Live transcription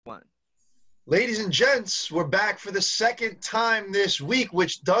One. Ladies and gents, we're back for the second time this week,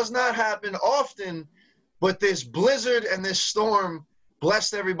 which does not happen often, but this blizzard and this storm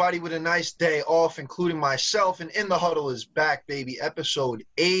blessed everybody with a nice day off, including myself. And In the Huddle is back, baby, episode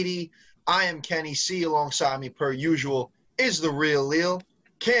 80. I am Kenny C. Alongside me, per usual, is the real Lil,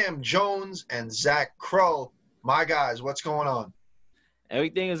 Cam Jones, and Zach Krull. My guys, what's going on?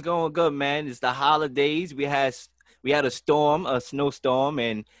 Everything is going good, man. It's the holidays. We had a snowstorm,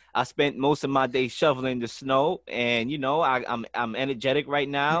 and I spent most of my day shoveling the snow. And I'm energetic right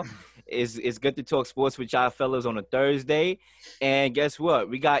now. It's good to talk sports with y'all fellas on a Thursday. And guess what?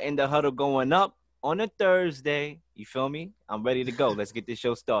 We got In the Huddle going up on a Thursday. You feel me? I'm ready to go. Let's get this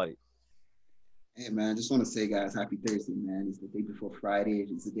show started. Hey man, just want to say, guys, happy Thursday, man. It's the day before Friday.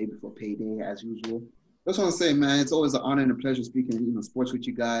 It's the day before payday, as usual. Just want to say, man, it's always an honor and a pleasure speaking, sports with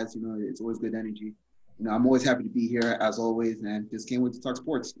you guys. It's always good energy. I'm always happy to be here as always, and just can't wait to talk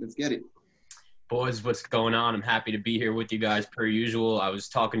sports. Let's get it. Boys, what's going on? I'm happy to be here with you guys per usual. I was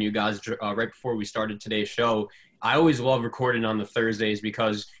talking to you guys right before we started today's show. I always love recording on the Thursdays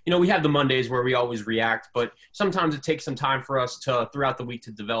because, we have the Mondays where we always react, but sometimes it takes some time for us to, throughout the week,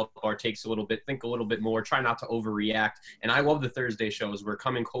 to develop our takes a little bit, think a little bit more, try not to overreact. And I love the Thursday shows. We're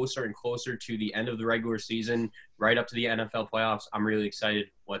coming closer and closer to the end of the regular season, right up to the NFL playoffs. I'm really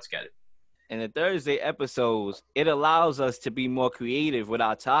excited. Let's get it. In the Thursday episodes, it allows us to be more creative with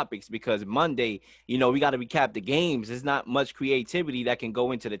our topics because Monday, we got to recap the games. There's not much creativity that can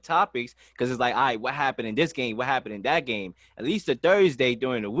go into the topics because it's like, all right, what happened in this game? What happened in that game? At least the Thursday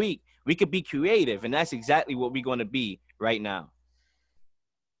during the week, we could be creative, and that's exactly what we're going to be right now.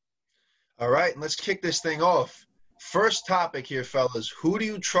 All right, let's kick this thing off. First topic here, fellas. Who do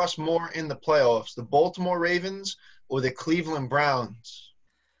you trust more in the playoffs, the Baltimore Ravens or the Cleveland Browns?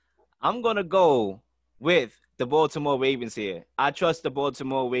 I'm going to go with the Baltimore Ravens here. I trust the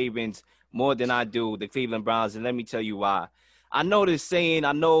Baltimore Ravens more than I do the Cleveland Browns, and let me tell you why. I know the saying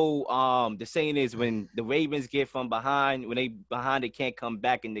is when the Ravens get from behind, when they behind, they can't come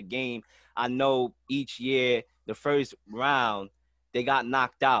back in the game. I know each year, the first round, they got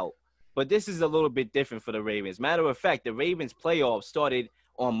knocked out. But this is a little bit different for the Ravens. Matter of fact, the Ravens playoffs started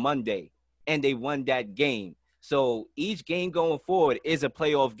on Monday, and they won that game. So each game going forward is a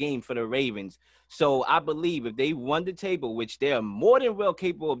playoff game for the Ravens. So I believe if they won the table, which they are more than well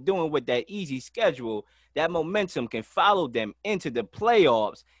capable of doing with that easy schedule, that momentum can follow them into the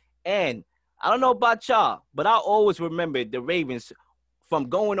playoffs. And I don't know about y'all, but I always remember the Ravens from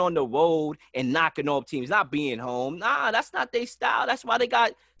going on the road and knocking off teams, not being home. Nah, that's not their style. That's why they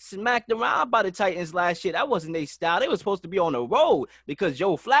got smacked around by the Titans last year. That wasn't their style. They were supposed to be on the road because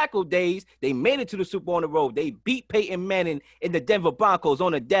Joe Flacco days, they made it to the Super Bowl on the road. They beat Peyton Manning in the Denver Broncos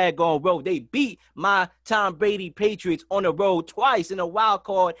on the daggone road. They beat my Tom Brady Patriots on the road twice in a wild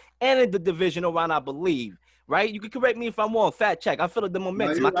card and in the divisional round, I believe. Right? You can correct me if I'm wrong. Fat check. I feel the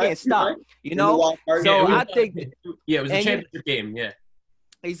momentum. I can't stop. Right. So I think – yeah, it was a championship game. Yeah.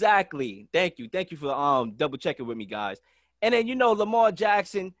 Exactly. Thank you for double checking with me, guys. And then Lamar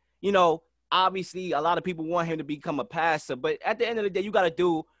Jackson, obviously a lot of people want him to become a passer, but at the end of the day, you got to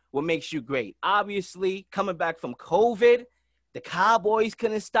do what makes you great. Obviously, coming back from COVID, the Cowboys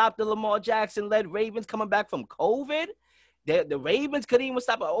couldn't stop the Lamar Jackson-led Ravens coming back from COVID. The Ravens couldn't even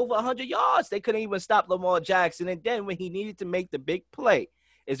stop over 100 yards. They couldn't even stop Lamar Jackson. And then when he needed to make the big play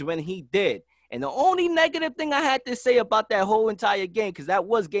is when he did. And the only negative thing I had to say about that whole entire game, because that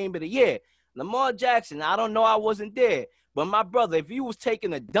was game of the year, Lamar Jackson, I don't know, I wasn't there. But my brother, if you was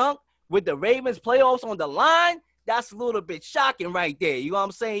taking a dunk with the Ravens playoffs on the line, that's a little bit shocking right there. You know what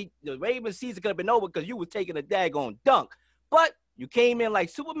I'm saying? The Ravens season could have been over because you was taking a daggone dunk. But you came in like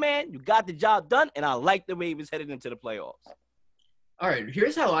Superman, you got the job done, and I like the Ravens headed into the playoffs. All right,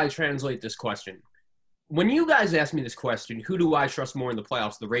 here's how I translate this question. When you guys ask me this question, who do I trust more in the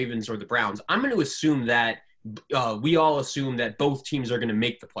playoffs, the Ravens or the Browns? I'm going to assume that we all assume that both teams are going to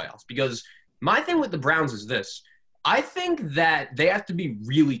make the playoffs because my thing with the Browns is this. I think that they have to be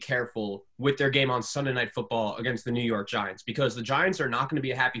really careful with their game on Sunday Night Football against the New York Giants because the Giants are not going to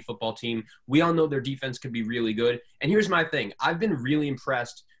be a happy football team. We all know their defense could be really good. And here's my thing. I've been really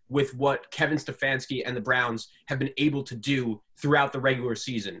impressed with what Kevin Stefanski and the Browns have been able to do throughout the regular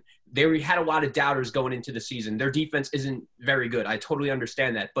season. They had a lot of doubters going into the season. Their defense isn't very good. I totally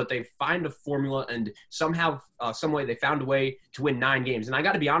understand that. But they find a formula and somehow, some way they found a way to win 9 games. And I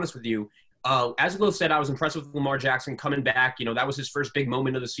got to be honest with you, As Will said, I was impressed with Lamar Jackson coming back. You know, that was his first big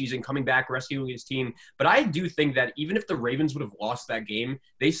moment of the season, coming back, rescuing his team. But I do think that even if the Ravens would have lost that game,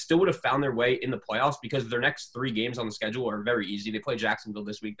 they still would have found their way in the playoffs because their next 3 games on the schedule are very easy. They play Jacksonville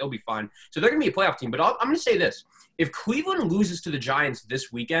this week. They'll be fine. So they're going to be a playoff team. But I'm going to say this. If Cleveland loses to the Giants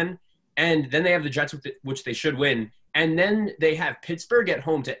this weekend, and then they have the Jets, which they should win, and then they have Pittsburgh at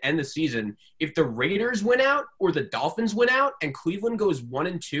home to end the season. If the Raiders win out or the Dolphins win out and Cleveland goes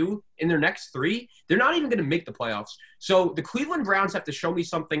 1-2 in their next 3, they're not even going to make the playoffs. So the Cleveland Browns have to show me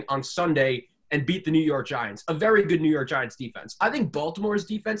something on Sunday and beat the New York Giants, a very good New York Giants defense. I think Baltimore's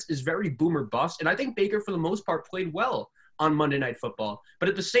defense is very boomer bust, and I think Baker, for the most part, played well on Monday Night Football. But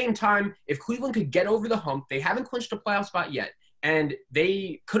at the same time, if Cleveland could get over the hump, they haven't clinched a playoff spot yet. And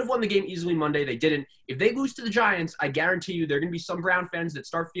they could have won the game easily Monday. They didn't. If they lose to the Giants, I guarantee you there are going to be some Brown fans that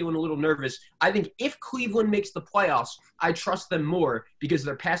start feeling a little nervous. I think if Cleveland makes the playoffs, I trust them more because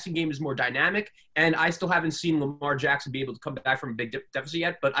their passing game is more dynamic. And I still haven't seen Lamar Jackson be able to come back from a big deficit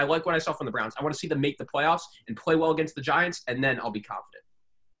yet. But I like what I saw from the Browns. I want to see them make the playoffs and play well against the Giants, and then I'll be confident.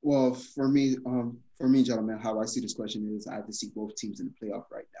 Well, for me, gentlemen, how I see this question is I have to see both teams in the playoff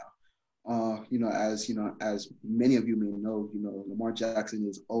right now. As many of you may know, Lamar Jackson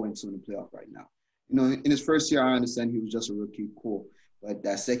is 0-2 in the playoff right now. In his first year, I understand he was just a rookie, cool. But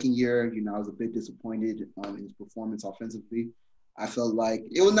that second year, I was a bit disappointed in his performance offensively. I felt like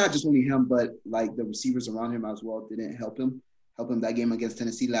it was not just only him, but like the receivers around him as well didn't help him that game against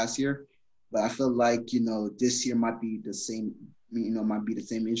Tennessee last year. But I felt like, this year might be the same,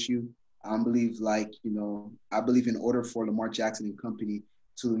 issue. I believe in order for Lamar Jackson and company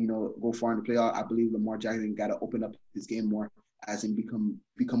to, go far in the playoff, I believe Lamar Jackson got to open up his game more as in become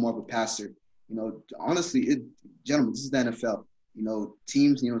more of a passer. Honestly, gentlemen, this is the NFL.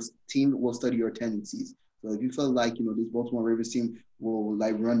 Teams will study your tendencies. So if you feel like, this Baltimore Ravens team will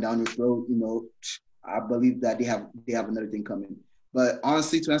like run down your throat, I believe that they have another thing coming. But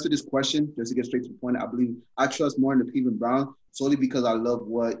honestly, to answer this question, just to get straight to the point, I trust more in the Cleveland Browns solely because I love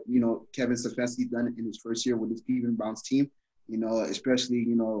what, Kevin Stefanski done in his first year with his Cleveland Browns team. Especially,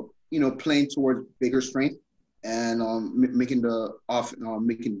 playing towards bigger strength and making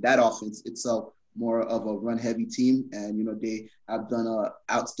that offense itself more of a run-heavy team. And, they have done an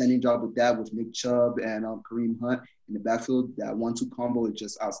outstanding job with that with Nick Chubb and Kareem Hunt in the backfield. That 1-2 combo is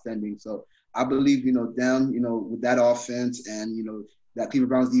just outstanding. So I believe, them, with that offense and, that Cleveland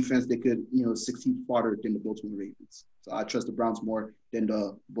Browns defense, they could, succeed farther than the Baltimore Ravens. So I trust the Browns more than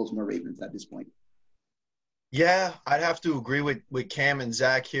the Baltimore Ravens at this point. Yeah, I'd have to agree with Cam and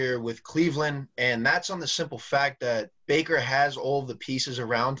Zach here with Cleveland, and that's on the simple fact that Baker has all of the pieces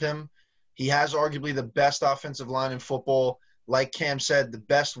around him. He has arguably the best offensive line in football. Like Cam said, the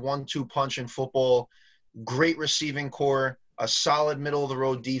best 1-2 punch in football, great receiving core, a solid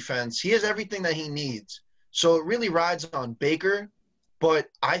middle-of-the-road defense. He has everything that he needs. So it really rides on Baker, but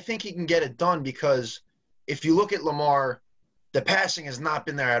I think he can get it done because if you look at Lamar, the passing has not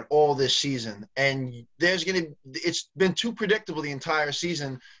been there at all this season. And it's been too predictable the entire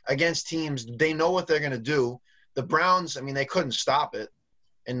season against teams. They know what they're going to do. The Browns, they couldn't stop it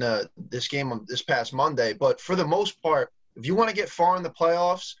in this game this past Monday. But for the most part, if you want to get far in the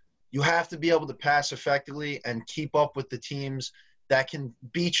playoffs, you have to be able to pass effectively and keep up with the teams that can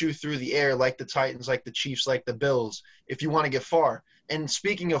beat you through the air, like the Titans, like the Chiefs, like the Bills, if you want to get far. And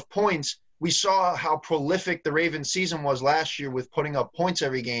speaking of points, we saw how prolific the Ravens season was last year with putting up points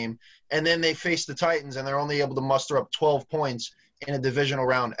every game, and then they faced the Titans, and they're only able to muster up 12 points in a divisional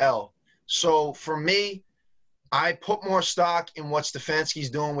round L. So for me, I put more stock in what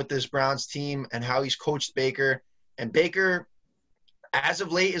Stefanski's doing with this Browns team and how he's coached Baker. And Baker, as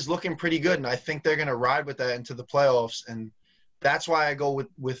of late, is looking pretty good, and I think they're going to ride with that into the playoffs, and that's why I go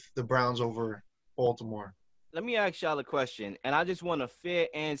with the Browns over Baltimore. Let me ask y'all a question, and I just want a fair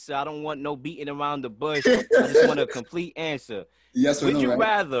answer. I don't want no beating around the bush. I just want a complete answer. Yes or no, Would you right?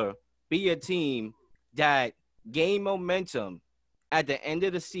 rather be a team that gain momentum at the end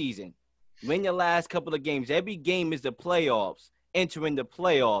of the season, win your last couple of games? Every game is the playoffs, entering the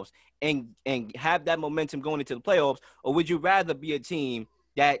playoffs, and have that momentum going into the playoffs? Or would you rather be a team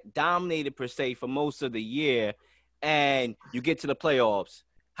that dominated, per se, for most of the year, and you get to the playoffs?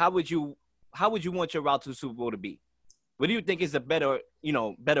 How would you want your route to the Super Bowl to be? What do you think is the better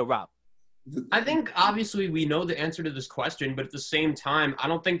route? I think obviously we know the answer to this question, but at the same time, I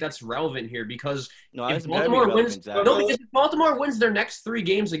don't think that's relevant here because if Baltimore wins their next 3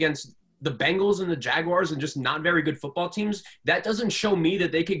 games against the Bengals and the Jaguars and just not very good football teams, that doesn't show me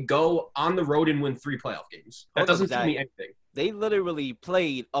that they could go on the road and win 3 playoff games. That doesn't tell me anything. They literally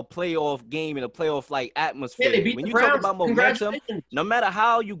played a playoff game in a playoff-like atmosphere. Yeah, they beat when the you Browns. talk about momentum, no matter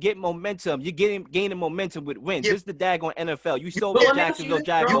how you get momentum, you're gaining momentum with wins. Yeah. This is the daggone NFL. You saw Yeah, what Jacksonville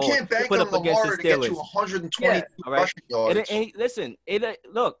Jaguars you can't bank put on up against the Lamar to get you Steelers. 120 All right. rushing yards. Listen,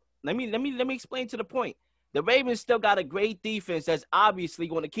 look. Let me explain to the point. The Ravens still got a great defense that's obviously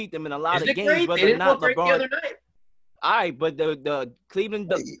going to keep them in a lot of games. Great? Whether They or didn't not look great the other night. All right, but the Cleveland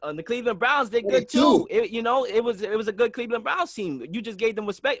Browns did good too. It was a good Cleveland Browns team. You just gave them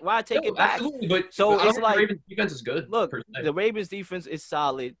respect. Why take it back? Absolutely, but so it's like the Ravens defense is good. Look, the Ravens defense is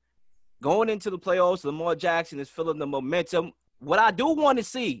solid. Going into the playoffs, Lamar Jackson is filling the momentum. What I do want to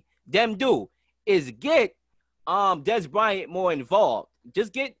see them do is get Dez Bryant more involved.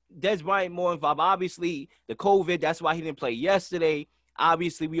 Just get Dez Bryant more involved. Obviously, the COVID, that's why he didn't play yesterday.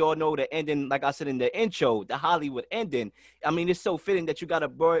 Obviously, we all know the ending, like I said in the intro, the Hollywood ending. I mean, it's so fitting that you got a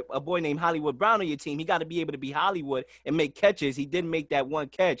boy named Hollywood Brown on your team. He got to be able to be Hollywood and make catches. He didn't make that one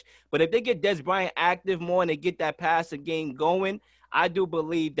catch. But if they get Dez Bryant active more and they get that passing game going, I do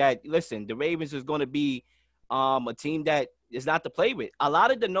believe that, listen, the Ravens is going to be a team that is not to play with. A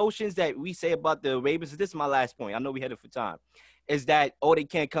lot of the notions that we say about the Ravens, this is my last point. I know we had it for time, is that, they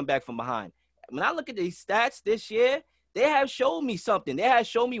can't come back from behind. When I look at these stats this year, they have shown me something. They have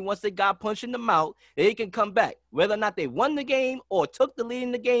shown me once they got punched in the mouth, they can come back. Whether or not they won the game or took the lead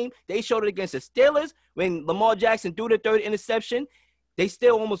in the game, they showed it against the Steelers when Lamar Jackson threw the 3rd interception. They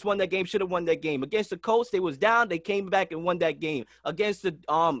still almost won that game, should have won that game. Against the Colts, they was down. They came back and won that game. Against the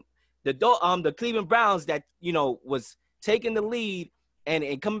Cleveland Browns that, was taking the lead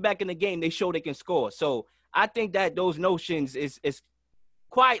and coming back in the game, they showed they can score. So I think that those notions is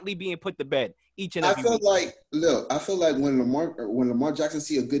quietly being put to bed each and every week. I feel like when Lamar Jackson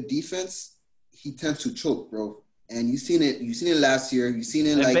see a good defense, he tends to choke, bro. And you seen it last year. You seen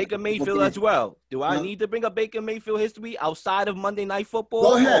it and like Baker Mayfield as well. Do I need to bring up Baker Mayfield history outside of Monday Night Football?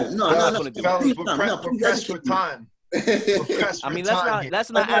 Go ahead. No. We're pressed for time. I mean, let's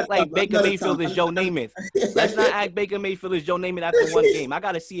not act like Baker Mayfield is Joe Namath. Let's not act Baker Mayfield is Joe Namath after one game. I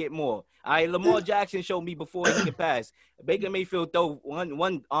gotta see it more. All right, Lamar Jackson showed me before he could pass. Baker Mayfield throw one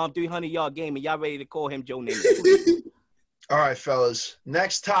 300-yard game, and y'all ready to call him Joe Namath? All right, fellas.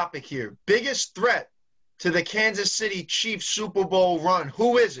 Next topic here. Biggest threat to the Kansas City Chiefs Super Bowl run.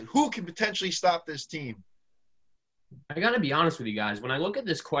 Who is it? Who can potentially stop this team? I got to be honest with you guys. When I look at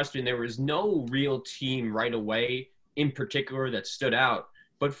this question, there was no real team right away in particular that stood out.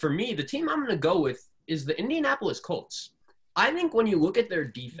 But for me, the team I'm going to go with is the Indianapolis Colts. I think when you look at their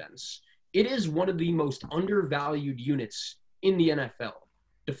defense, it is one of the most undervalued units in the NFL.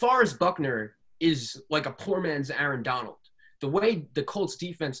 DeForest Buckner is like a poor man's Aaron Donald. The way the Colts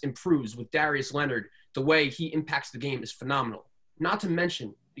defense improves with Darius Leonard, the way he impacts the game is phenomenal. Not to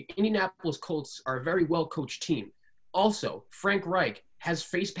mention, the Indianapolis Colts are a very well-coached team. Also, Frank Reich has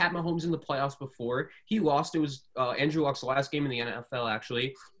faced Pat Mahomes in the playoffs before. He lost. It was Andrew Luck's last game in the NFL,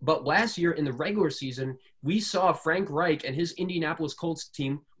 actually. But last year in the regular season, we saw Frank Reich and his Indianapolis Colts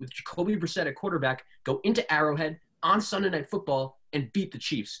team with Jacoby Brissett at quarterback go into Arrowhead on Sunday Night Football and beat the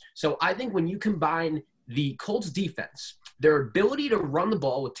Chiefs. So I think when you combine the Colts defense, their ability to run the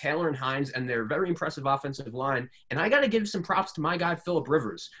ball with Taylor and Hines, and their very impressive offensive line, and I got to give some props to my guy, Phillip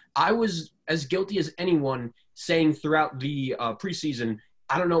Rivers. I was as guilty as anyone saying throughout the preseason,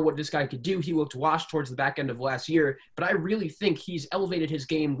 I don't know what this guy could do. He looked washed towards the back end of last year, but I really think he's elevated his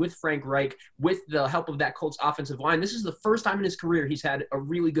game with Frank Reich, with the help of that Colts offensive line. This is the first time in his career he's had a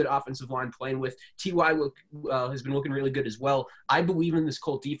really good offensive line playing with. T.Y. has been looking really good as well. I believe in this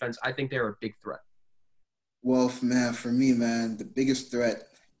Colt defense. I think they're a big threat. Well, man, for me, man, the biggest threat,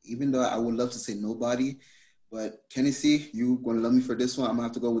 even though I would love to say nobody, but Tennessee, you're going to love me for this one. I'm going to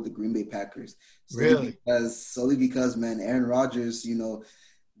have to go with the Green Bay Packers. Solely because, man, Aaron Rodgers,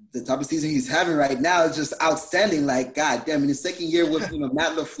 the type of season he's having right now is just outstanding. Like, God damn, in his second year with,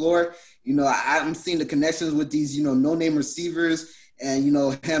 Matt LaFleur, I'm seeing the connections with these, no-name receivers. And,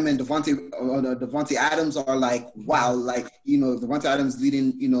 him and Devontae Adams are like, wow. Like, Devontae Adams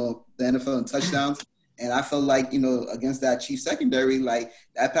leading, the NFL in touchdowns. And I feel like, against that Chiefs secondary, like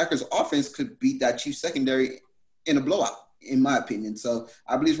that Packers offense could beat that Chiefs secondary in a blowout, in my opinion. So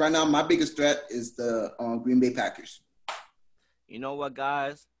I believe right now my biggest threat is the Green Bay Packers. You know what,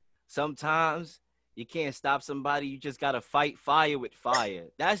 guys? Sometimes you can't stop somebody. You just got to fight fire with fire.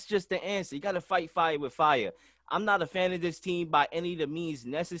 That's just the answer. You got to fight fire with fire. I'm not a fan of this team by any of the means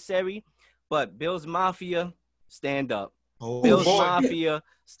necessary, but Bills Mafia, stand up. Oh, Bills boy. Mafia,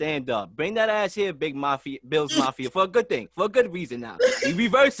 stand up. Bring that ass here, Big Mafia, Bills Mafia, for a good thing, for a good reason now. We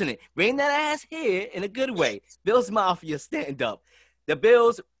reversing it. Bring that ass here in a good way. Bills Mafia, stand up. The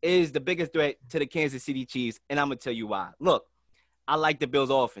Bills is the biggest threat to the Kansas City Chiefs, and I'm going to tell you why. Look, I like the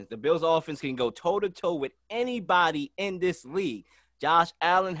Bills offense. The Bills offense can go toe-to-toe with anybody in this league. Josh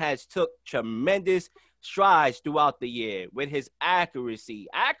Allen has took tremendous strides throughout the year with his accuracy.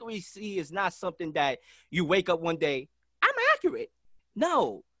 Accuracy is not something that you wake up one day, I'm accurate.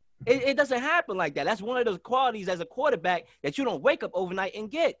 No, it doesn't happen like that. That's one of those qualities as a quarterback that you don't wake up overnight and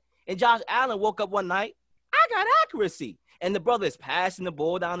get. And Josh Allen woke up one night, I got accuracy. And the brother is passing the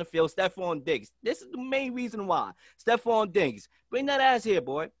ball down the field. Stephon Diggs. This is the main reason why. Stephon Diggs. Bring that ass here,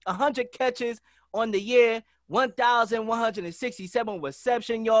 boy. 100 catches on the year, 1,167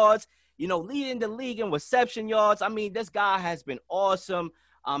 reception yards, leading the league in reception yards. I mean, this guy has been awesome.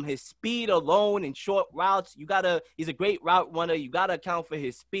 His speed alone in short routes, he's a great route runner. You got to account for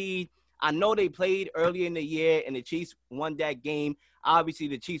his speed. I know they played earlier in the year and the Chiefs won that game. Obviously,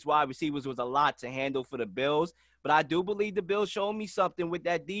 the Chiefs wide receivers was a lot to handle for the Bills. But I do believe the Bills showed me something with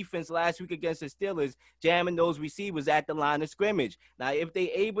that defense last week against the Steelers, jamming those receivers at the line of scrimmage. Now, if they're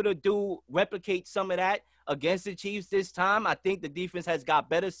able to replicate some of that against the Chiefs this time, I think the defense has got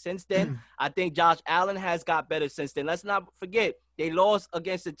better since then. I think Josh Allen has got better since then. Let's not forget, they lost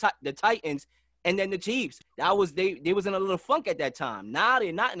against the Titans and then the Chiefs. They was in a little funk at that time. Now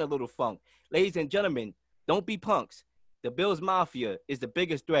they're not in a little funk. Ladies and gentlemen, don't be punks. The Bills Mafia is the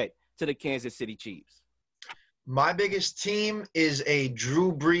biggest threat to the Kansas City Chiefs. My biggest team is a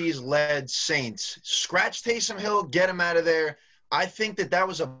Drew Brees-led Saints. Scratch Taysom Hill, get him out of there. I think that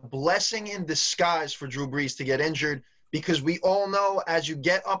was a blessing in disguise for Drew Brees to get injured because we all know as you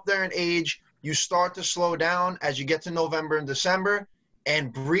get up there in age, you start to slow down as you get to November and December,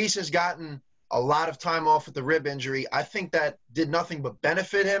 and Brees has gotten a lot of time off with the rib injury. I think that did nothing but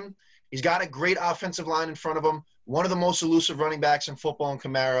benefit him. He's got a great offensive line in front of him, one of the most elusive running backs in football in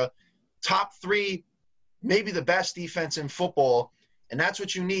Kamara, top 3, maybe the best defense in football, and that's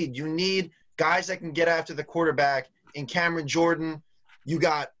what you need. You need guys that can get after the quarterback. In Cameron Jordan, you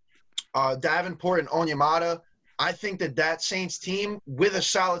got Davenport and Onyemata. I think that Saints team, with a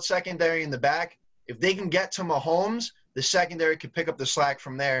solid secondary in the back, if they can get to Mahomes, the secondary could pick up the slack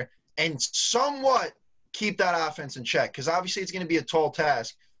from there and somewhat keep that offense in check because obviously it's going to be a tall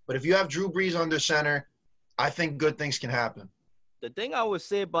task. But if you have Drew Brees under center, I think good things can happen. The thing I would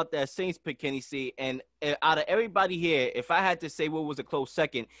say about that Saints pick, Kenny C, and out of everybody here, if I had to say what was a close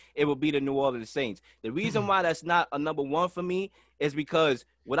second, it would be the New Orleans Saints. The reason why that's not a number one for me is because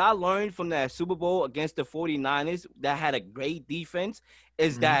what I learned from that Super Bowl against the 49ers that had a great defense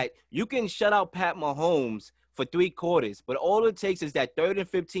is that you can shut out Pat Mahomes for 3 quarters, but all it takes is that 3rd and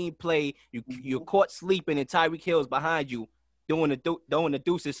 15 play, you're caught sleeping and Tyreek Hill's behind you doing the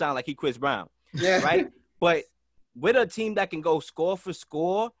deuces sound like he Chris Brown, right? But with a team that can go score for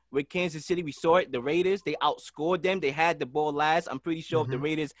score, with Kansas City, we saw it, the Raiders, they outscored them. They had the ball last. I'm pretty sure if the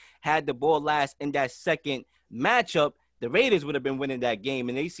Raiders had the ball last in that second matchup, the Raiders would have been winning that game,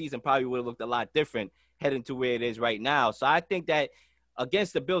 and their season probably would have looked a lot different heading to where it is right now. So I think that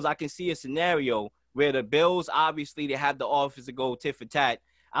against the Bills, I can see a scenario where the Bills, obviously, they have the offense to go tit for tat.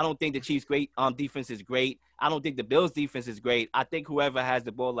 I don't think the Chiefs' defense is great. I don't think the Bills' defense is great. I think whoever has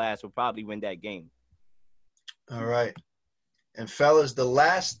the ball last will probably win that game. All right. And, fellas, the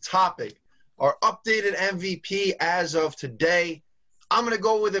last topic, our updated MVP as of today. I'm going to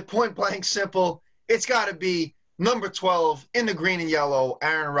go with it point blank simple. It's got to be number 12 in the green and yellow,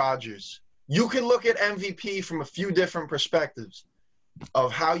 Aaron Rodgers. You can look at MVP from a few different perspectives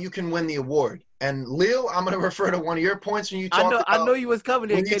of how you can win the award. And, Lil, I'm going to refer to one of your points when you talked about – I know you was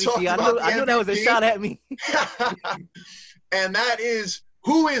covering it, Kenny C. I know that was a shot at me. And that is –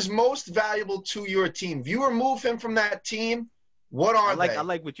 who is most valuable to your team? If you remove him from that team, what are they? I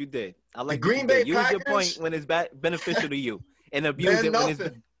like what you did. I like the Green Bay Packers. Use your point when it's beneficial to you, and abuse it when it's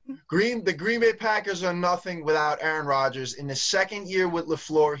the Green Bay Packers are nothing without Aaron Rodgers. In the second year with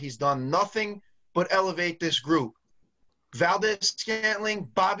LaFleur, he's done nothing but elevate this group. Valdez-Scantling,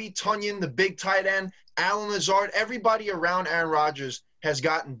 Bobby Tunyon, the big tight end, Allen Lazard, everybody around Aaron Rodgers has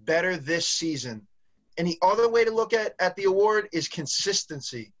gotten better this season. And the other way to look at the award is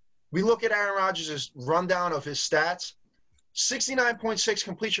consistency. We look at Aaron Rodgers' rundown of his stats, 69.6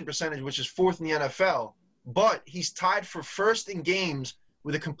 completion percentage, which is 4th in the NFL, but he's tied for first in games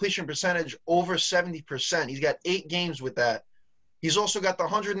with a completion percentage over 70%. He's got 8 games with that. He's also got the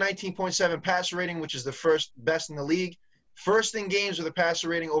 119.7 passer rating, which is the first best in the league. First in games with a passer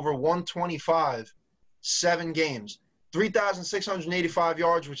rating over 125, 7 games. 3,685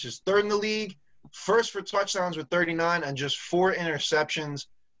 yards, which is 3rd in the league. first for touchdowns with 39 and just 4 interceptions.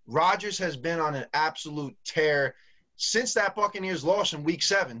 Rodgers has been on an absolute tear since that Buccaneers loss in Week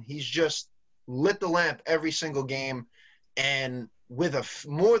 7. He's just lit the lamp every single game, and with a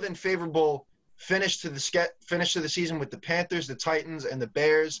more than favorable finish to the season with the Panthers, the Titans, and the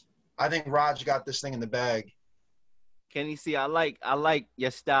Bears, I think Raj got this thing in the bag. Kenny, see, I like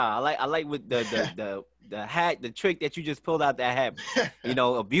your style. I like with the hat, the trick that you just pulled out that hat. You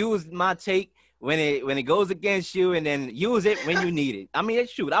know, abuse my take when it goes against you, and then use it when you need it. I mean,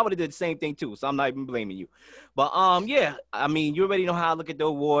 shoot, I would have did the same thing too, so I'm not even blaming you. But yeah, I mean, you already know how I look at the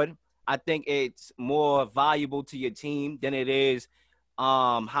award. I think it's more valuable to your team than it is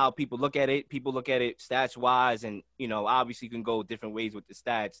how people look at it. People look at it stats wise, and you know, obviously you can go different ways with the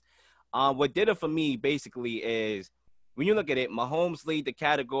stats. What did it for me basically is, when you look at it, Mahomes lead the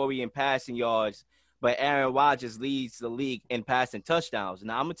category in passing yards, but Aaron Rodgers leads the league in passing touchdowns.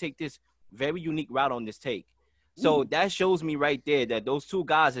 Now, I'm going to take this very unique route on this take. So that shows me right there that those two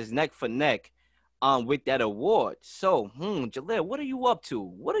guys is neck for neck with that award. So, Jaleel, what are you up to?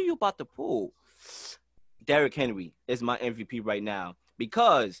 What are you about to pull? Derrick Henry is my MVP right now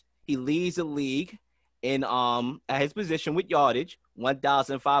because he leads the league in at his position with yardage,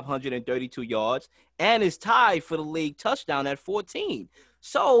 1,532 yards, and is tied for the league touchdown at 14.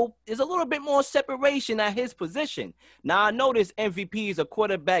 So there's a little bit more separation at his position. Now, I know this MVP is a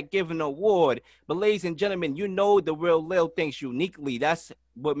quarterback given award, but ladies and gentlemen, you know the real Lil thinks uniquely. That's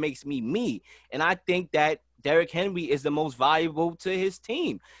what makes me me. And I think that Derrick Henry is the most valuable to his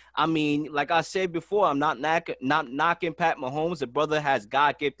team. I mean, like I said before, I'm not knocking Pat Mahomes. The brother has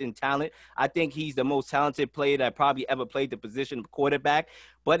God-gifted talent. I think he's the most talented player that probably ever played the position of quarterback.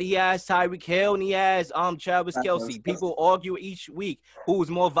 But he has Tyreek Hill and he has Travis Kelce. People argue each week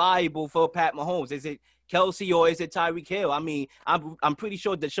who's more valuable for Pat Mahomes. Is it Kelce or is it Tyreek Hill? I mean, I'm pretty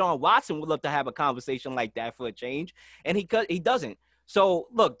sure Deshaun Watson would love to have a conversation like that for a change, and he doesn't. So,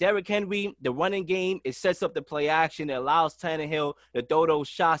 look, Derrick Henry, the running game, it sets up the play action. It allows Tannehill to throw those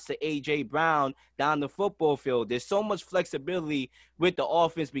shots to A.J. Brown down the football field. There's so much flexibility with the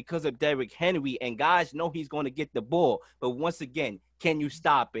offense because of Derrick Henry, and guys know he's going to get the ball. But once again, can you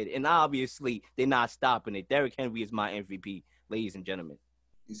stop it? And obviously, they're not stopping it. Derrick Henry is my MVP, ladies and gentlemen.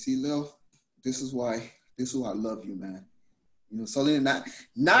 You see, Lil, this is why I love you, man. You know, solely not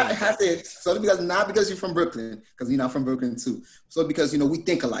because you're from Brooklyn, because you're not from Brooklyn too. So because we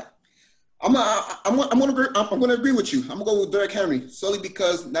think alike. I'm gonna agree with you. I'm gonna go with Derrick Henry solely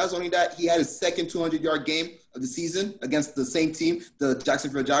because not only that, he had his second 200-yard game of the season against the same team, the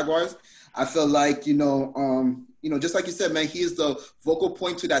Jacksonville Jaguars. I feel like just like you said, man, he is the vocal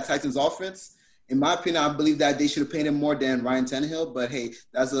point to that Titans offense. In my opinion, I believe that they should have paid him more than Ryan Tannehill. But hey,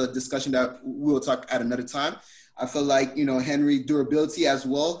 that's a discussion that we'll talk at another time. I feel like, Henry durability as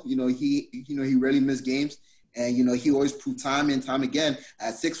well. He rarely missed games. And, he always proved time and time again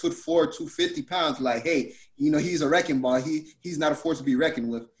at 6'4", 250 pounds, like, hey, he's a wrecking ball. He's not a force to be reckoned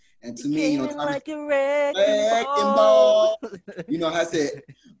with. And to me, like a wrecking ball. I said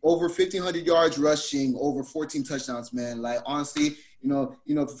over 1,500 yards rushing, over 14 touchdowns, man. Like, honestly, for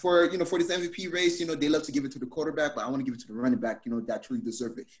this MVP race, they love to give it to the quarterback, but I want to give it to the running back, that truly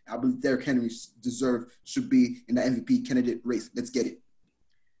deserve it. I believe Derrick Henry should be in the MVP candidate race. Let's get it.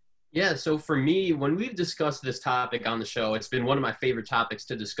 Yeah, so for me, when we've discussed this topic on the show, it's been one of my favorite topics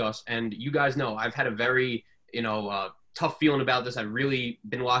to discuss. And you guys know I've had a very, tough feeling about this. I've really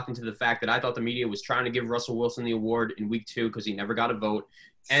been locked into the fact that I thought the media was trying to give Russell Wilson the award in week 2 because he never got a vote.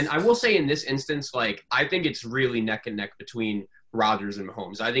 And I will say in this instance, I think it's really neck and neck between Rodgers and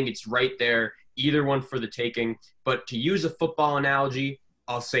Mahomes. I think it's right there, either one for the taking. But to use a football analogy,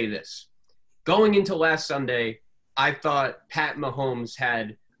 I'll say this. Going into last Sunday, I thought Pat Mahomes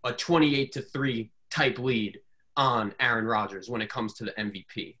had a 28-3 type lead on Aaron Rodgers when it comes to the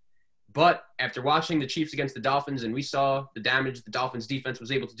MVP. But after watching the Chiefs against the Dolphins, and we saw the damage the Dolphins defense was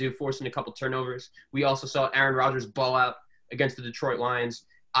able to do, forcing a couple turnovers, we also saw Aaron Rodgers ball out against the Detroit Lions.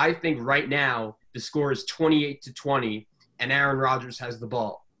 I think right now the score is 28-20, and Aaron Rodgers has the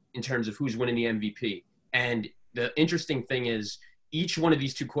ball in terms of who's winning the MVP. And the interesting thing is each one of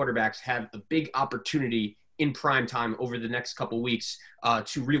these two quarterbacks have a big opportunity in prime time over the next couple weeks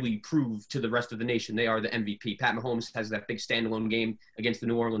to really prove to the rest of the nation they are the MVP. Pat Mahomes has that big standalone game against the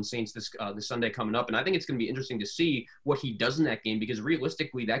New Orleans Saints this Sunday coming up, and I think it's going to be interesting to see what he does in that game because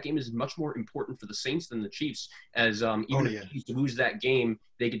realistically, that game is much more important for the Saints than the Chiefs. As if the Chiefs lose that game,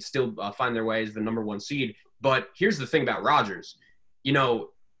 they could still find their way as the number 1 seed. But here's the thing about Rodgers. The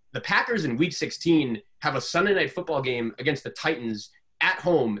Packers in Week 16 have a Sunday Night Football game against the Titans at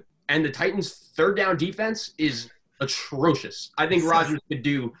home. And the Titans' third down defense is atrocious. I think Rodgers could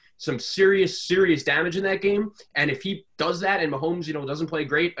do some serious damage in that game. And if he does that and Mahomes, doesn't play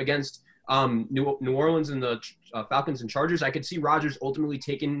great against New Orleans and the Falcons and Chargers, I could see Rodgers ultimately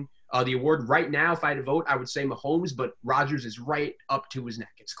taking the award. Right now, if I had to vote, I would say Mahomes, but Rodgers is right up to his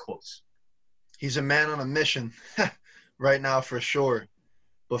neck. It's close. He's a man on a mission right now for sure.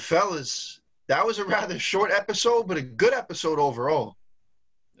 But fellas, that was a rather short episode, but a good episode overall.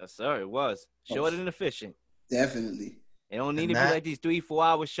 Yes, sir. It was short and efficient. Definitely. It don't need to be like these 3-4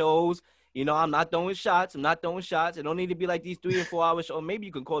 hour shows. I'm not throwing shots. It don't need to be like these 3 and 4 hour shows. Maybe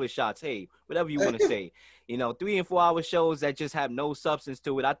you can call it shots. Hey, whatever you want to say. 3 and 4 hour shows that just have no substance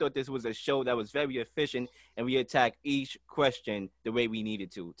to it. I thought this was a show that was very efficient, and we attacked each question the way we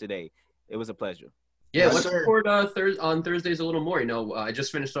needed to today. It was a pleasure. Yeah, let's record on Thursdays a little more. I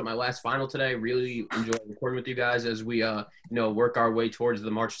just finished up my last final today. Really enjoyed recording with you guys as we, work our way towards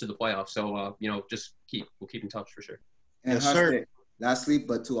the march to the playoffs. So, we'll keep in touch for sure. And yes, sir. Lastly,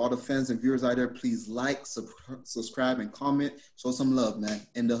 but to all the fans and viewers out there, please like, subscribe, and comment. Show some love, man.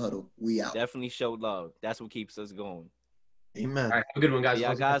 In the huddle. We out. Definitely show love. That's what keeps us going. Amen. All right, have a good one, guys.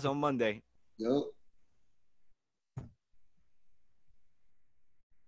 Yeah, guys on Monday. Yo.